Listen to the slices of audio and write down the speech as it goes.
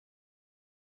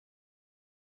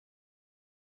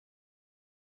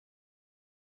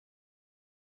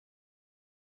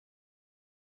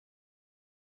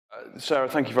Sarah,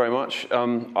 thank you very much.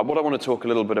 What I want to talk a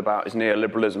little bit about is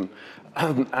neoliberalism,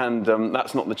 and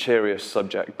that's not the cheeriest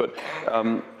subject, but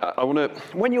I want to,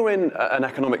 when you're in an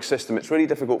economic system, it's really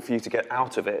difficult for you to get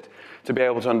out of it to be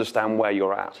able to understand where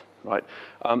you're at, right?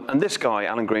 And this guy,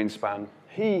 Alan Greenspan,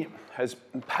 he has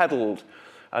peddled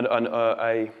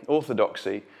a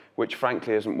orthodoxy which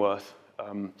frankly isn't worth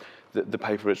the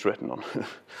paper it's written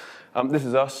on. This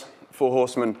is us, Four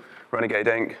Horsemen, Renegade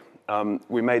Inc.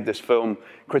 We made this film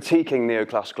critiquing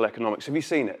neoclassical economics. Have you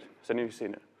seen it? Has any of you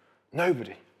seen it?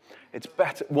 Nobody. It's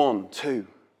better. 1, 2,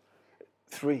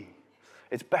 3.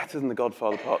 It's better than The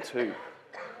Godfather Part 2.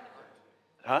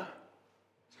 Huh?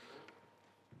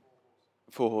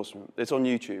 Four Horsemen. It's on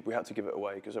YouTube. We had to give it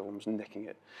away because everyone was nicking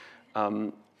it.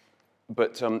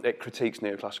 But it critiques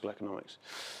neoclassical economics.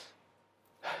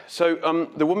 So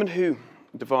the woman who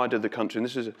divided the country, and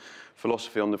this is a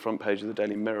philosophy on the front page of the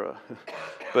Daily Mirror,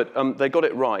 but they got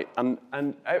it right. And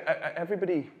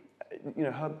everybody, you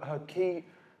know,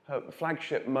 her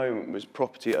flagship moment was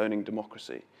property owning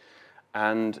democracy.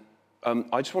 And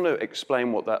I just want to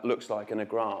explain what that looks like in a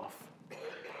graph.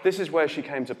 This is where she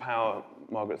came to power,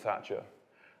 Margaret Thatcher.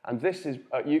 And this is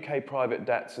UK private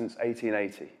debt since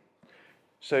 1880.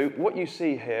 So what you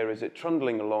see here is it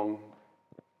trundling along,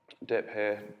 dip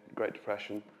here, Great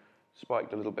Depression,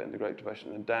 spiked a little bit in the Great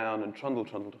Depression, and down, and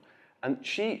trundled. And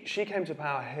she came to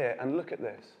power here, and look at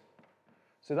this.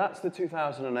 So that's the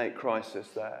 2008 crisis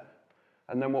there.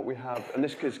 And then what we have, and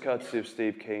this is courtesy of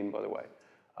Steve Keen, by the way,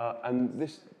 and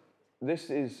this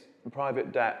is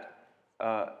private debt,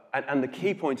 and the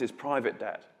key point is private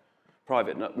debt.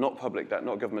 Private, not public debt,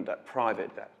 not government debt,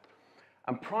 private debt.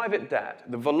 And private debt,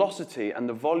 the velocity and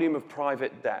the volume of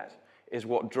private debt is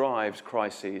what drives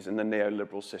crises in the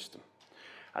neoliberal system.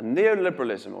 And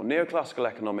neoliberalism, or neoclassical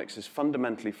economics, is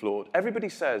fundamentally flawed. Everybody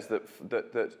says that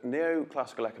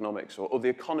neoclassical economics, or the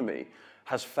economy,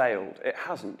 has failed. It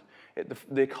hasn't.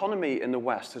 The economy in the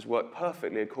West has worked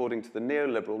perfectly according to the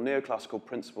neoliberal, neoclassical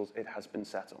principles it has been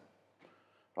set on.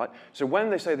 Right? So when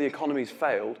they say the economy's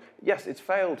failed, yes, it's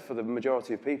failed for the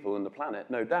majority of people on the planet,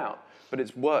 no doubt, but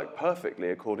it's worked perfectly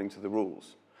according to the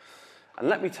rules. And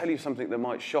let me tell you something that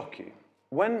might shock you.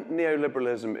 When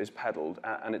neoliberalism is peddled,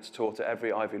 and it's taught at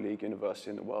every Ivy League university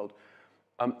in the world,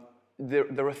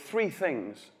 there are three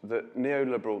things that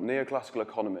neoclassical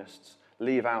economists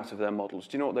leave out of their models.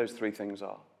 Do you know what those three things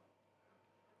are?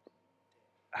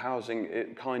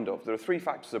 Housing, kind of. There are three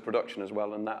factors of production as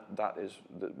well, and that is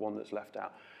the one that's left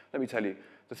out. Let me tell you,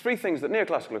 the three things that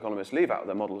neoclassical economists leave out of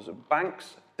their models are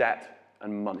banks, debt,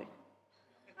 and money.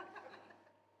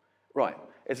 Right.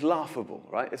 It's laughable,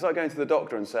 right? It's like going to the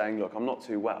doctor and saying, look, I'm not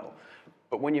too well.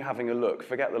 But when you're having a look,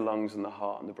 forget the lungs and the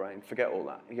heart and the brain, forget all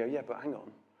that. You go, yeah, but hang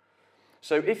on.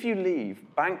 So if you leave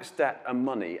banks, debt, and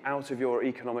money out of your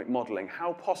economic modeling,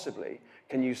 how possibly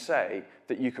can you say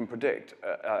that you can predict,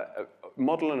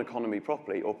 model an economy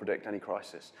properly or predict any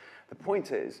crisis? The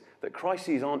point is that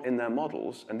crises aren't in their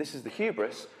models, and this is the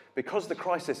hubris. Because the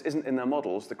crisis isn't in their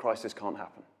models, the crisis can't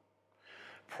happen.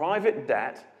 Private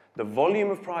debt, the volume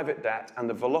of private debt and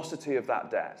the velocity of that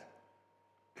debt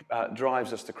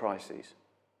drives us to crises.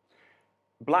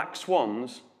 Black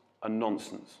swans are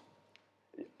nonsense.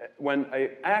 When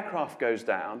an aircraft goes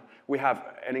down, we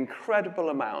have an incredible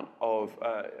amount of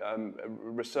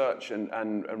research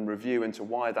and review into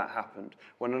why that happened.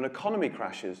 When an economy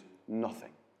crashes,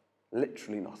 nothing.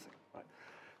 Literally nothing. Right?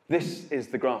 This is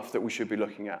the graph that we should be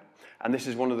looking at. And this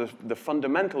is one of the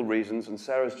fundamental reasons, and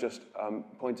Sarah's just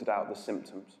pointed out the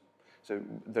symptoms. So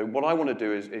what I want to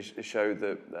do is show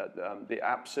the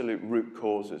absolute root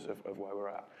causes of where we're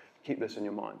at. Keep this in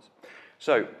your minds.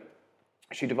 So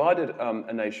she divided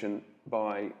a nation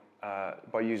by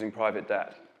using private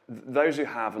debt. Those who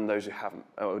have and those who haven't,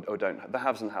 or don't have, the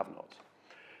haves and have-nots.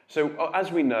 So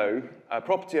as we know,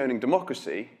 property-owning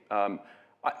democracy,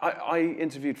 I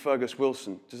interviewed Fergus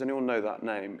Wilson. Does anyone know that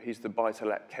name? He's the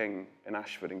buy-to-let king in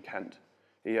Ashford in Kent.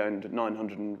 He owned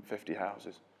 950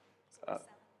 houses.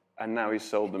 And now he's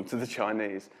sold them to the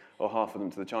Chinese, or half of them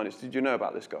to the Chinese. Did you know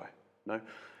about this guy? No?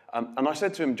 And I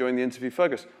said to him during the interview,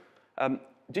 Fergus,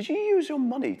 did you use your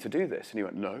money to do this? And he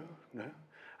went, no.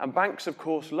 And banks, of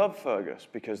course, love Fergus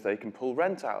because they can pull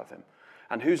rent out of him.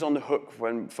 And who's on the hook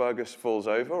when Fergus falls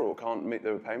over or can't meet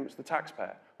the repayments? The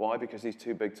taxpayer. Why? Because he's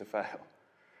too big to fail.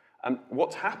 And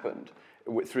what's happened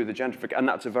through the gentrification, and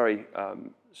that's a very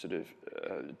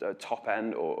top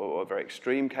end or a very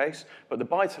extreme case, but the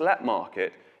buy-to-let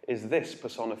market is this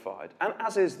personified, and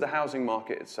as is the housing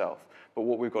market itself. But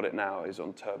what we've got it now is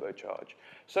on turbocharge.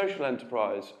 Social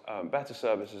enterprise, better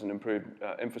services and improved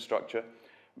infrastructure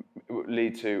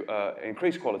lead to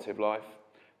increased quality of life.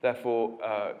 Therefore,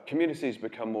 communities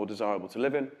become more desirable to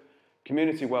live in.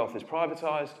 Community wealth is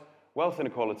privatized. Wealth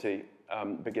inequality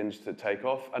begins to take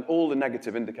off, and all the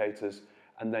negative indicators,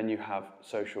 and then you have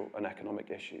social and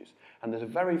economic issues. And there's a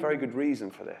very, very good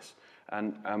reason for this,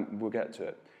 and we'll get to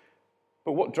it.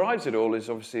 But what drives it all is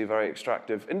obviously a very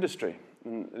extractive industry.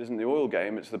 And it isn't the oil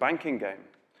game, it's the banking game.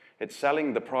 It's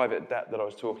selling the private debt that I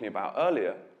was talking about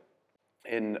earlier.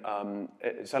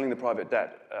 Selling the private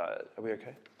debt, are we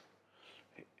okay?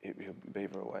 He'll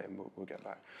beaver away and we'll get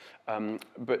back.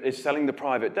 But it's selling the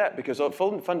private debt because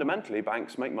fundamentally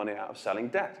banks make money out of selling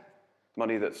debt.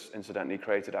 Money that's incidentally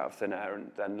created out of thin air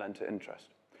and then lent at interest.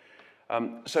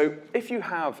 So if you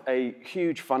have a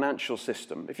huge financial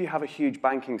system, if you have a huge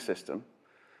banking system,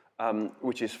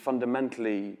 which is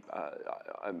fundamentally,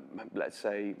 let's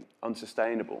say,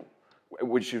 unsustainable,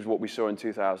 which is what we saw in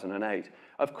 2008,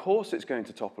 of course it's going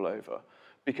to topple over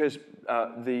because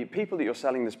the people that you're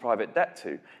selling this private debt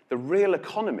to, the real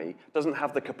economy doesn't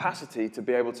have the capacity to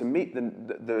be able to meet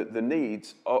the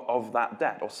needs of that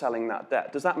debt or selling that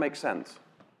debt. Does that make sense?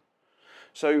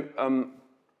 So, are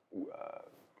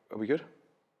we good?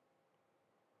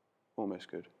 Almost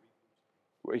good.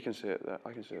 Well, you can see it there.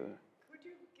 I can see it there. Could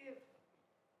you give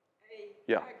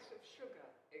a bags of sugar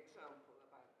example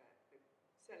about that, the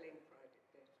selling private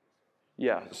debt?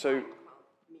 Yeah, so,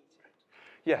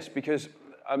 yes, because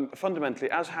fundamentally,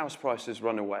 as house prices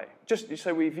run away,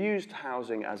 so we've used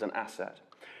housing as an asset.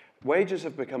 Wages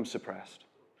have become suppressed.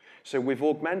 So we've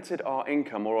augmented our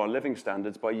income or our living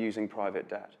standards by using private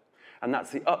debt. And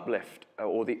that's the uplift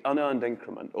or the unearned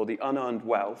increment or the unearned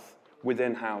wealth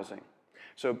within housing.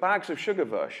 So a bags of sugar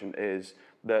version is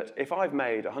that if I've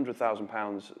made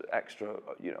 £100,000 extra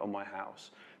on my house,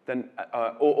 then,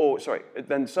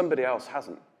 then somebody else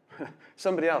hasn't.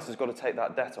 Somebody else has got to take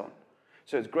that debt on.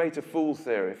 So it's greater fool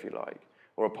theory, if you like,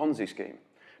 or a Ponzi scheme.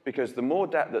 Because the more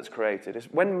debt that's created,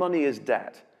 when money is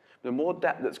debt, the more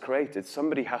debt that's created,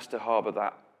 somebody has to harbour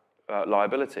that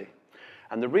liability.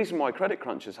 And the reason why credit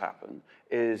crunches happen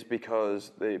is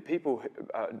because the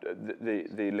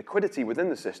liquidity within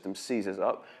the system seizes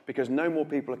up because no more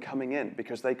people are coming in,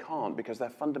 because they can't, because they're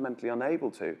fundamentally unable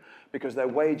to, because their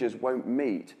wages won't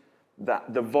meet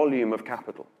the volume of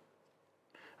capital.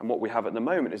 And what we have at the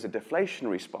moment is a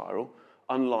deflationary spiral,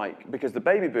 because the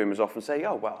baby boomers often say,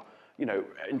 oh, well,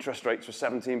 interest rates were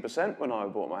 17% when I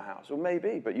bought my house. Well,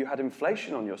 maybe, but you had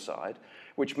inflation on your side,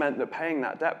 which meant that paying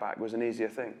that debt back was an easier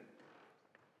thing.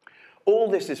 All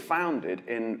this is founded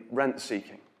in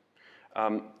rent-seeking.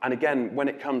 And again, when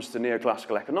it comes to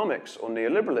neoclassical economics or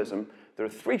neoliberalism, there are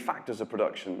three factors of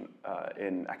production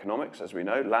in economics, as we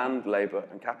know: land, labor,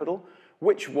 and capital.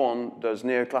 Which one does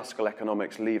neoclassical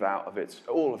economics leave out of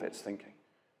all of its thinking?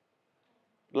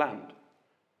 Land.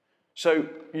 So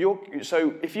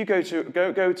if you go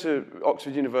to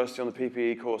Oxford University on the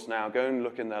PPE course now, go and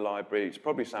look in their library. It's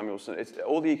probably Samuelson. It's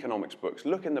all the economics books.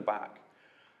 Look in the back.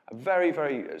 A very,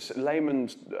 very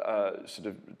layman's sort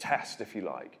of test, if you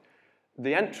like.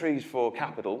 The entries for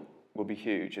capital will be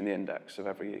huge in the index of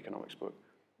every economics book.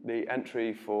 The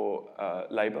entry for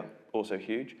labor, also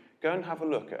huge. Go and have a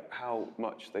look at how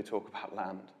much they talk about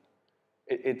land.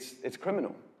 It's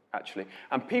criminal, actually.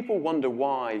 And people wonder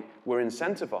why we're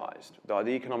incentivized, why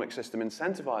the economic system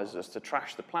incentivizes us to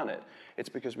trash the planet. It's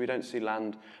because we don't see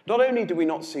land. Not only do we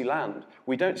not see land,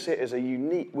 we don't see it as a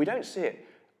unique, we don't see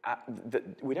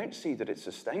that it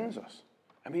sustains us.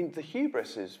 I mean, the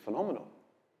hubris is phenomenal.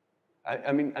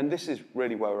 I mean, and this is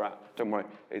really where we're at. Don't worry,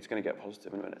 it's going to get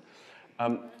positive in a minute.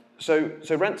 So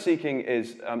rent-seeking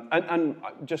is, and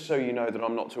just so you know that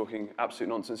I'm not talking absolute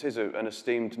nonsense, here's an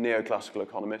esteemed neoclassical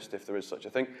economist, if there is such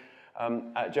a thing,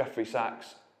 at Jeffrey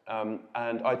Sachs, and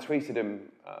I tweeted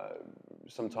him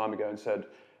some time ago and said,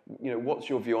 what's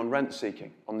your view on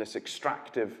rent-seeking, on this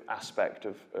extractive aspect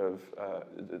of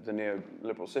the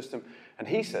neoliberal system? And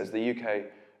he says the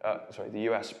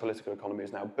US political economy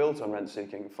is now built on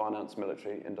rent-seeking, finance,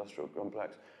 military, industrial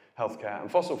complex, healthcare,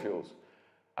 and fossil fuels.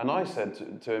 And I said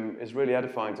to him, it's really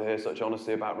edifying to hear such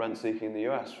honesty about rent-seeking in the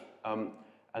US. And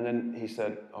then he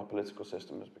said, our political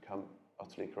system has become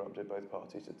utterly corrupted, both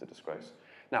parties. It's a disgrace.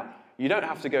 Now, you don't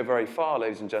have to go very far,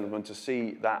 ladies and gentlemen, to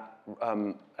see that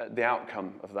the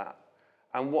outcome of that.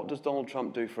 And what does Donald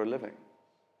Trump do for a living?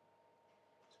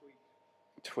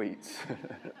 Tweets.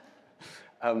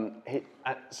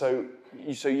 So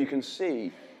you can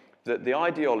see that the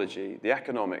ideology, the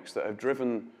economics that have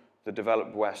driven the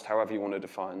developed West, however you want to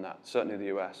define that, certainly the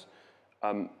US,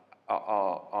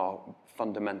 are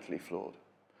fundamentally flawed.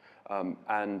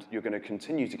 And you're going to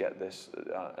continue to get this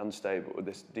unstable,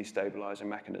 this destabilizing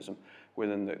mechanism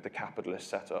within the capitalist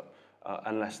setup,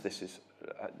 unless this is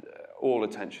all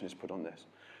attention is put on this.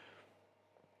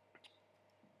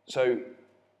 So,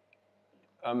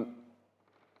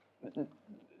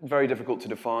 very difficult to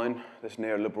define, this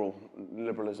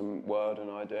neoliberalism word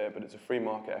and idea, but it's a free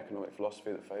market economic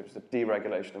philosophy that favours the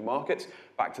deregulation of markets,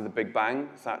 back to the Big Bang,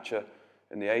 Thatcher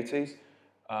in the 80s,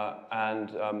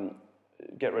 and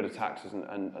get rid of taxes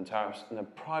and tariffs, and then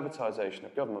privatisation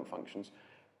of government functions,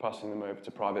 passing them over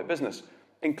to private business,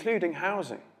 including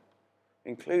housing.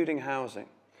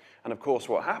 And of course,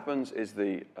 what happens is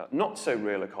the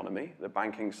not-so-real economy, the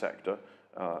banking sector,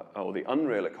 or the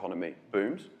unreal economy,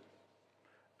 booms,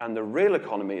 and the real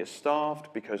economy is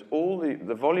starved because all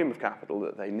the volume of capital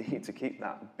that they need to keep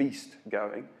that beast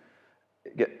going,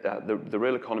 the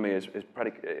real economy is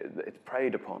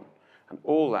preyed upon, and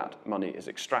all that money is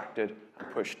extracted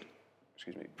and pushed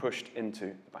into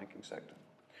the banking sector.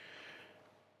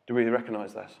 Do we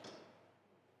recognize this?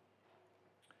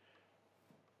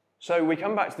 So we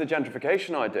come back to the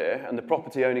gentrification idea and the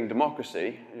property-owning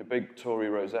democracy in a big Tory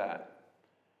rosette,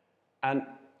 and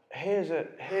here's a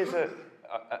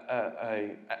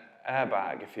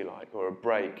airbag, if you like, or a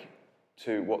break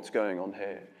to what's going on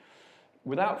here.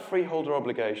 Without freeholder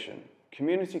obligation,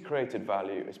 community-created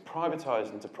value is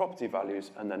privatized into property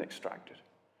values and then extracted.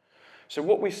 So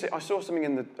what we see, I saw something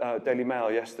in the Daily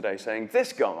Mail yesterday saying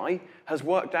this guy has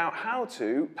worked out how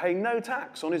to pay no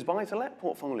tax on his buy-to-let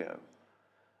portfolio.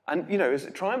 And, you know, is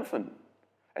it triumphant?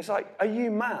 It's like, are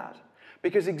you mad?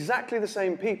 Because exactly the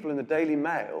same people in the Daily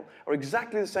Mail are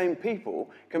exactly the same people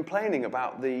complaining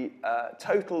about the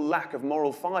total lack of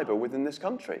moral fibre within this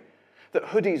country. That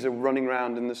hoodies are running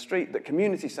around in the street, that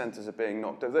community centres are being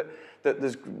knocked over,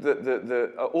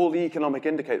 that all the economic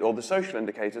indicators, or the social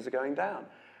indicators are going down.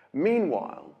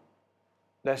 Meanwhile,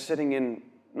 they're sitting in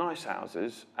nice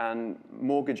houses and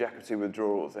mortgage equity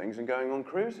withdrawal things and going on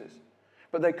cruises.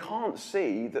 But they can't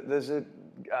see that there's a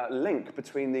link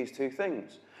between these two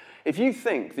things. If you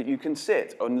think that you can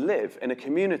sit and live in a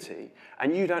community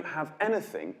and you don't have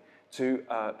anything to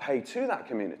pay to that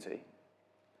community,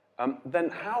 then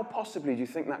how possibly do you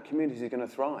think that community is going to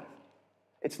thrive?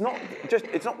 It's not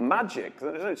magic.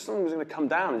 Someone's going to come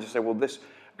down and just say, well, this...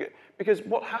 Because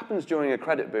what happens during a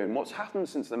credit boom, what's happened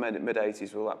since the mid-80s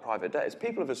with all that private debt, is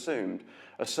people have assumed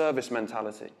a service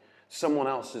mentality. Someone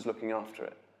else is looking after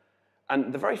it.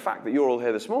 And the very fact that you're all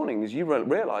here this morning is you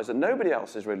realise that nobody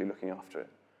else is really looking after it.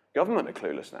 Government are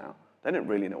clueless now. They don't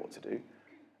really know what to do.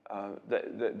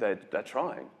 They're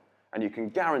trying. And you can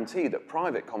guarantee that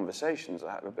private conversations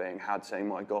are being had saying,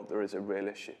 my God, there is a real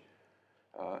issue.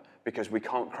 Because we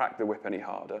can't crack the whip any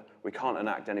harder. We can't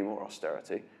enact any more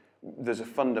austerity. There's a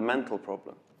fundamental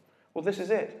problem. Well, this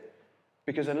is it.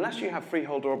 Because unless you have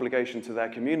freeholder obligation to their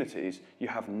communities, you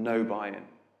have no buy-in.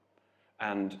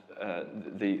 And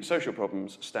the social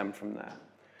problems stem from there.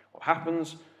 What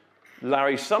happens?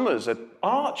 Larry Summers, an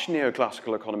arch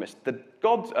neoclassical economist,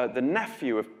 the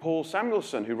nephew of Paul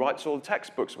Samuelson, who writes all the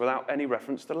textbooks without any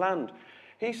reference to land,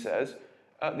 he says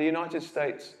the United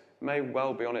States may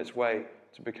well be on its way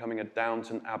to becoming a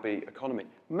Downton Abbey economy.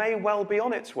 May well be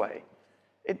on its way.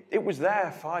 It was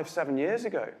there 5-7 years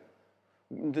ago.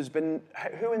 There's been,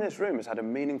 who in this room has had a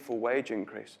meaningful wage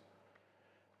increase?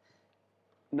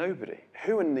 Nobody.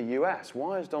 Who in the US?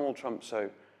 Why is Donald Trump so,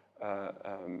 I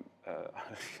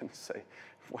was going to say,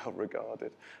 well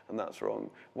regarded, and that's wrong.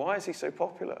 Why is he so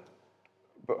popular?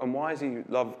 And why is he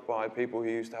loved by people who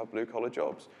used to have blue-collar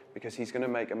jobs? Because he's going to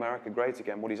make America great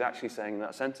again. What he's actually saying in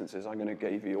that sentence is, I'm going to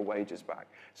give you your wages back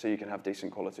so you can have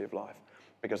decent quality of life.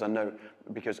 Because I know,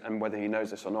 and whether he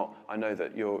knows this or not, I know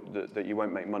that you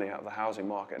won't make money out of the housing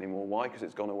market anymore. Why? Because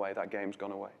it's gone away. That game's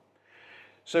gone away.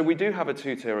 So we do have a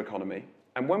two-tier economy.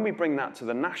 And when we bring that to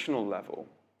the national level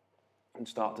and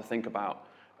start to think about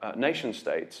nation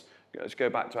states, let's go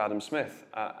back to Adam Smith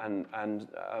and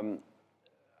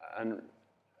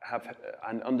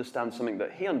understand something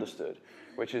that he understood,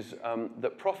 which is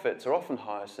that profits are often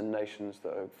highest in nations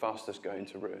that are fastest going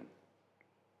to ruin.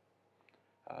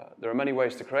 There are many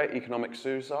ways to create economic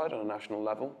suicide on a national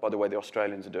level. By the way, the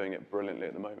Australians are doing it brilliantly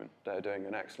at the moment. They're doing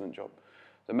an excellent job.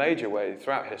 The major way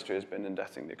throughout history has been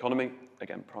indebting the economy.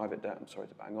 Again, private debt, I'm sorry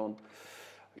to bang on.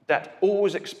 Debt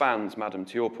always expands, madam,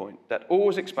 to your point. Debt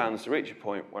always expands to reach a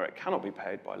point where it cannot be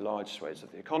paid by large swathes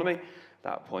of the economy.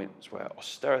 That point is where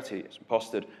austerity is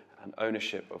imposted and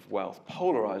ownership of wealth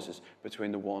polarizes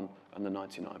between the 1 and the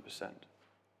 99%.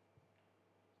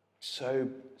 So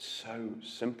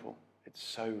simple. It's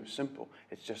so simple.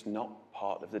 It's just not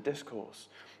part of the discourse.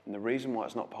 And the reason why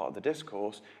it's not part of the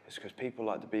discourse is because people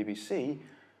like the BBC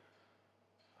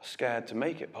are scared to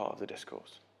make it part of the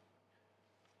discourse.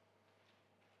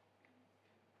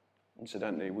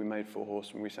 Incidentally, we made Four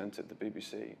Horsemen, we sent it to the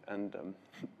BBC, and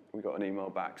we got an email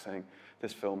back saying,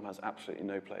 this film has absolutely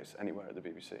no place anywhere at the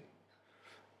BBC.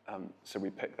 So we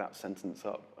picked that sentence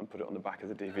up and put it on the back of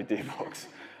the DVD box,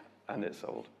 and it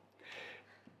sold.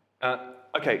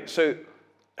 Okay, so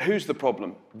who's the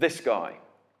problem? This guy.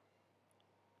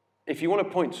 If you want to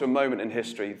point to a moment in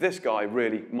history, this guy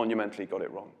really monumentally got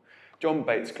it wrong. John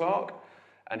Bates Clark,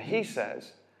 and he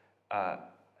says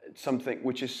something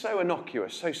which is so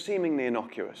innocuous, so seemingly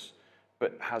innocuous,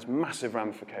 but has massive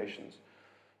ramifications.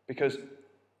 Because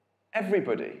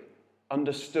everybody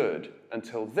understood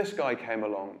until this guy came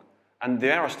along, and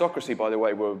the aristocracy, by the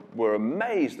way, were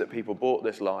amazed that people bought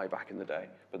this lie back in the day,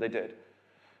 but they did,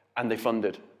 and they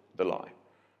funded the lie.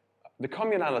 The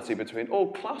communality between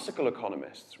all classical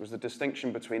economists was the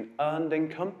distinction between earned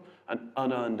income and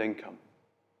unearned income.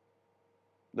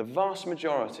 The vast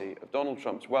majority of Donald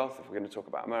Trump's wealth, if we're going to talk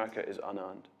about America, is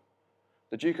unearned.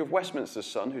 The Duke of Westminster's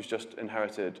son, who's just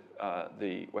inherited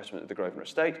the Grosvenor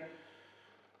estate,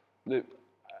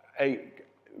 a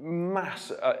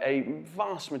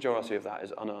vast majority of that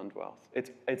is unearned wealth.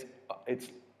 It's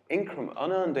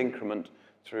unearned increment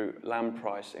through land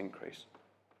price increase,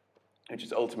 which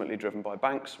is ultimately driven by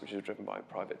banks, which is driven by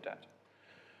private debt.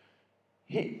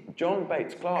 John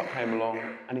Bates Clark came along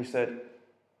and he said,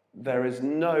 there is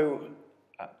no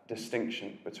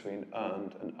distinction between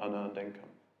earned and unearned income.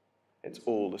 It's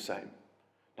all the same.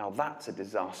 Now that's a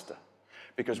disaster,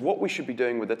 because what we should be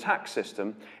doing with the tax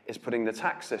system is putting the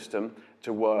tax system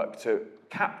to work to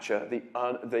capture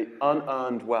the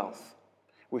unearned wealth.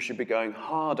 We should be going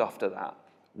hard after that.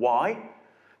 Why?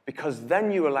 Because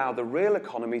then you allow the real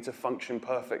economy to function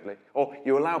perfectly, or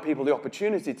you allow people the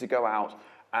opportunity to go out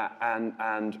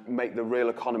and make the real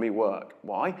economy work.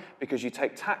 Why? Because you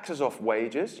take taxes off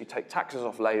wages, you take taxes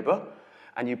off labor,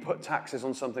 and you put taxes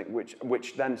on something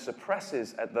which then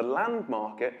suppresses at the land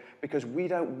market, because we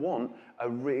don't want a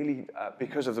really,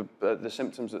 because of the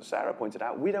symptoms that Sarah pointed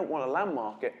out, we don't want a land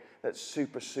market that's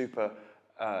super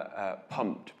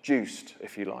pumped, juiced,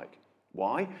 if you like.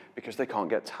 Why? Because they can't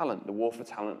get talent. The war for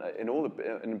talent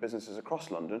in businesses across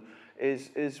London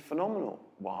is phenomenal.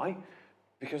 Why?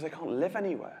 Because they can't live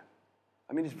anywhere.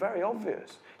 I mean, it's very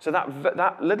obvious. So that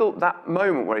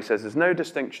moment where he says there's no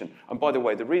distinction, and by the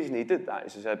way, the reason he did that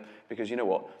is he said, because you know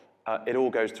what, it all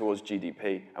goes towards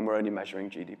GDP, and we're only measuring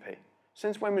GDP.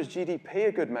 Since when was GDP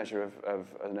a good measure of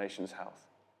a nation's health?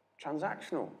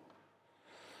 Transactional.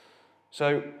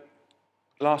 So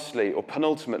lastly, or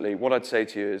penultimately, what I'd say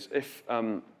to you is if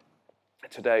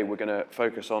today we're going to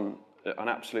focus on an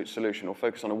absolute solution or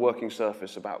focus on a working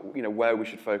surface about where we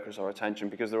should focus our attention,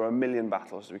 because there are a million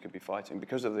battles we could be fighting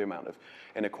because of the amount of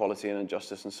inequality and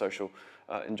injustice and social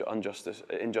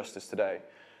injustice today,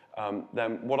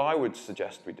 then what I would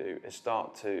suggest we do is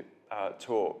start to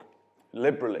talk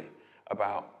liberally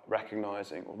about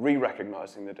recognizing or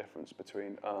re-recognizing the difference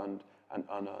between earned and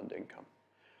unearned income.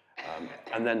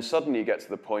 And then suddenly you get to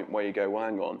the point where you go, well,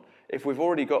 hang on, if we've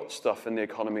already got stuff in the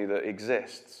economy that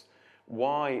exists,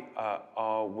 why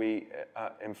are we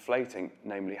inflating,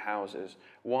 namely houses?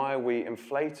 Why are we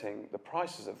inflating the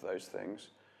prices of those things?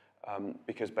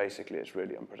 Because basically it's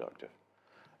really unproductive.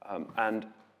 And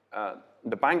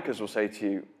the bankers will say to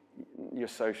you, you're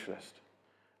socialist.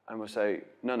 And we'll say,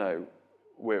 no,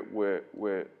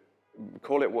 we're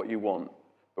call it what you want,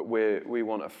 but we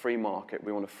want a free market,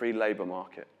 we want a free labor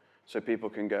market, so people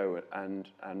can go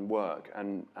and work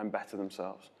and better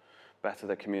themselves, better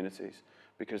their communities,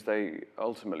 because they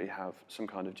ultimately have some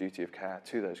kind of duty of care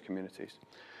to those communities.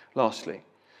 Lastly,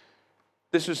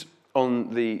 this was on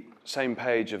the same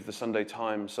page of the Sunday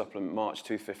Times supplement, March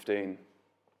 2015.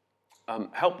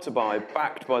 Help to Buy,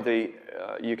 backed by the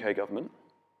UK government.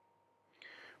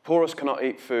 Poorest cannot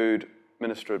eat food,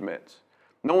 minister admits.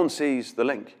 No one sees the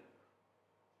link.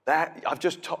 I've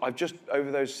just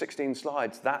over those 16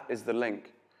 slides, that is the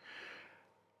link.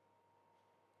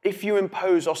 If you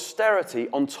impose austerity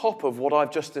on top of what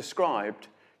I've just described,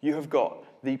 you have got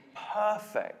the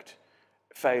perfect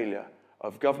failure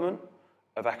of government,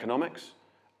 of economics,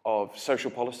 of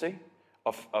social policy,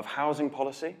 of housing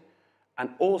policy, and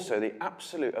also the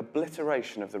absolute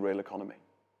obliteration of the real economy.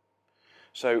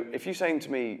 So if you're saying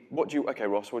to me, okay,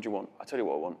 Ross, what do you want? I'll tell you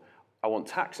what I want. I want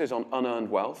taxes on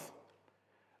unearned wealth.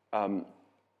 I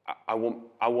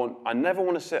never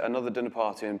want to sit at another dinner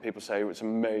party and people say, oh, it's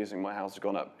amazing, my house has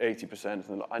gone up 80%.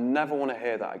 And I never want to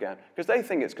hear that again, because they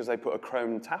think it's because they put a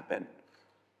chrome tap in.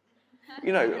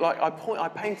 Like I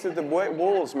painted the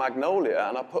walls magnolia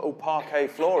and I put all parquet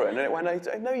floor in, and it went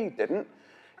 80. No, you didn't.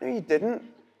 No, you didn't.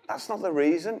 That's not the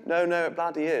reason. No, it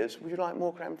bloody is. Would you like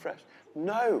more creme fraiche?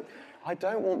 No, I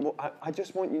don't want more. I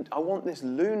just want you. I want this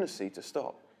lunacy to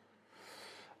stop.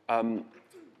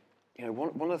 you know,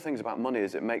 one of the things about money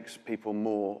is it makes people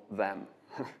more them.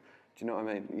 Do you know what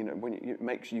I mean? You know, it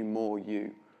makes you more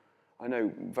you. I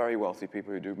know very wealthy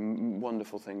people who do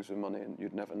wonderful things with money, and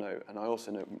you'd never know. And I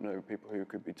also know people who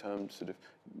could be termed sort of,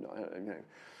 you know,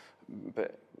 a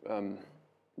bit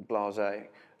blasé.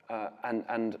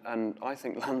 And I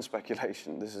think land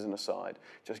speculation, this is an aside,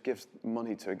 just gives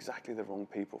money to exactly the wrong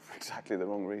people for exactly the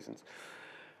wrong reasons.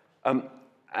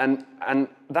 And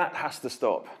that has to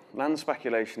stop. Land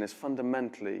speculation is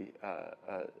fundamentally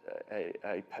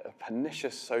a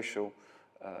pernicious social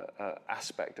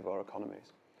aspect of our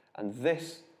economies. And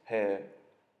this here,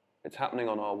 it's happening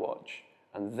on our watch,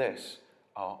 and this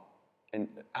are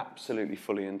absolutely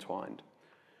fully entwined.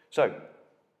 So,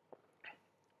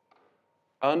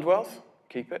 earned wealth,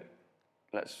 keep it.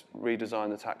 Let's redesign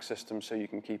the tax system so you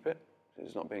can keep it.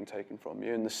 It's not being taken from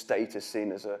you. And the state is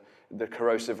seen as the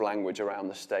corrosive language around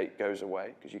the state goes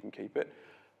away because you can keep it.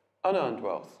 Unearned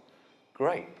wealth,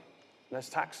 great. Let's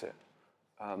tax it.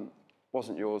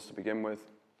 Wasn't yours to begin with.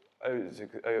 Owe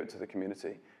it to the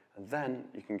community. And then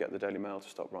you can get the Daily Mail to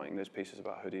stop writing those pieces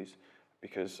about hoodies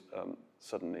because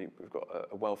suddenly we've got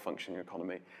a well-functioning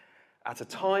economy. At a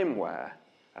time where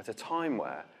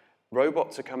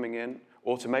robots are coming in,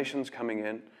 automation's coming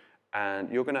in,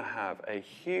 and you're going to have a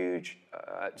huge,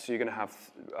 so you're going to have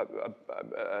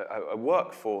a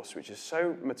workforce which is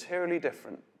so materially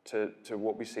different to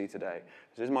what we see today.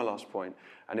 This is my last point,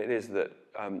 and it is that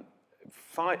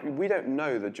we don't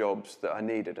know the jobs that are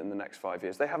needed in the next 5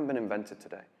 years. They haven't been invented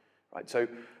today, right? So,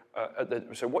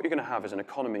 so what you're going to have is an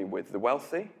economy with the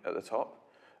wealthy at the top,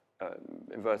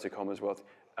 inverted commas wealthy,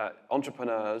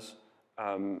 entrepreneurs,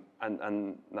 and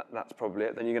that's probably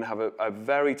it. Then you're going to have a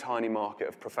very tiny market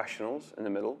of professionals in the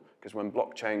middle, because when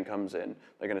blockchain comes in,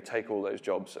 they're going to take all those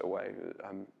jobs away,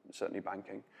 certainly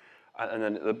banking. And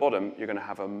then at the bottom, you're going to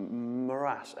have a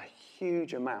morass, a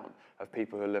huge amount of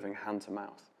people who are living hand to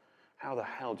mouth. How the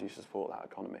hell do you support that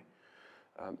economy?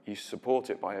 You support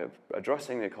it by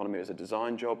addressing the economy as a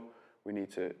design job. We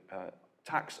need to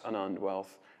tax unearned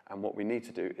wealth, and what we need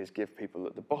to do is give people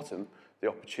at the bottom the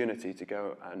opportunity to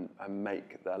go and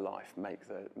make their life, make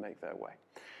their way.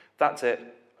 That's it.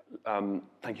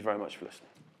 Thank you very much for listening.